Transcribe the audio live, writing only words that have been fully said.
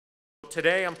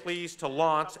today I'm pleased to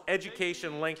launch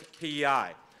Education Link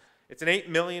PEI. It's an $8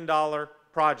 million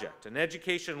project. An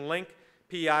Education Link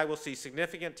PEI will see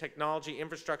significant technology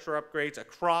infrastructure upgrades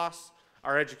across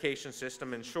our education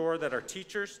system, ensure that our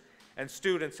teachers and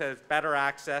students have better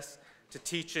access to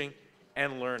teaching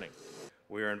and learning.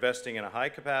 We are investing in a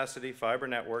high-capacity fiber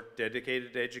network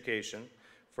dedicated to education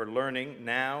for learning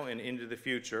now and into the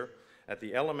future at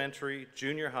the elementary,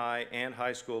 junior high, and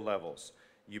high school levels.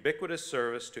 Ubiquitous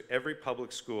service to every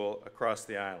public school across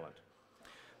the island.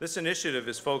 This initiative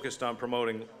is focused on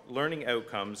promoting learning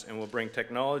outcomes and will bring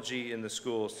technology in the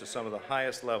schools to some of the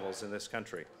highest levels in this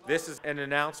country. This is an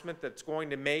announcement that's going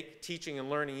to make teaching and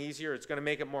learning easier. It's going to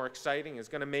make it more exciting. It's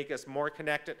going to make us more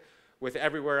connected with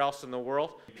everywhere else in the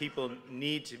world. People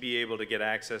need to be able to get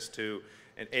access to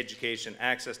an education,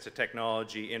 access to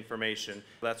technology, information.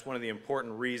 That's one of the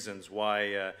important reasons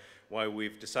why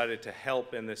we've decided to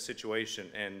help in this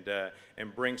situation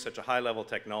and bring such a high-level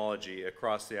technology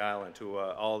across the island to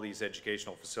all these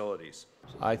educational facilities.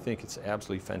 I think it's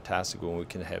absolutely fantastic when we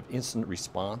can have instant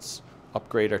response,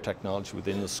 upgrade our technology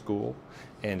within the school,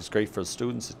 and it's great for the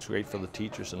students, it's great for the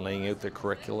teachers in laying out their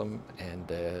curriculum,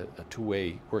 and a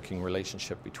two-way working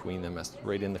relationship between them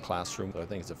right in the classroom. I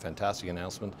think it's a fantastic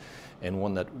announcement and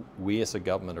one that we as a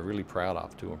government are really proud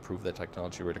of to improve the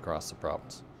technology right across the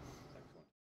province.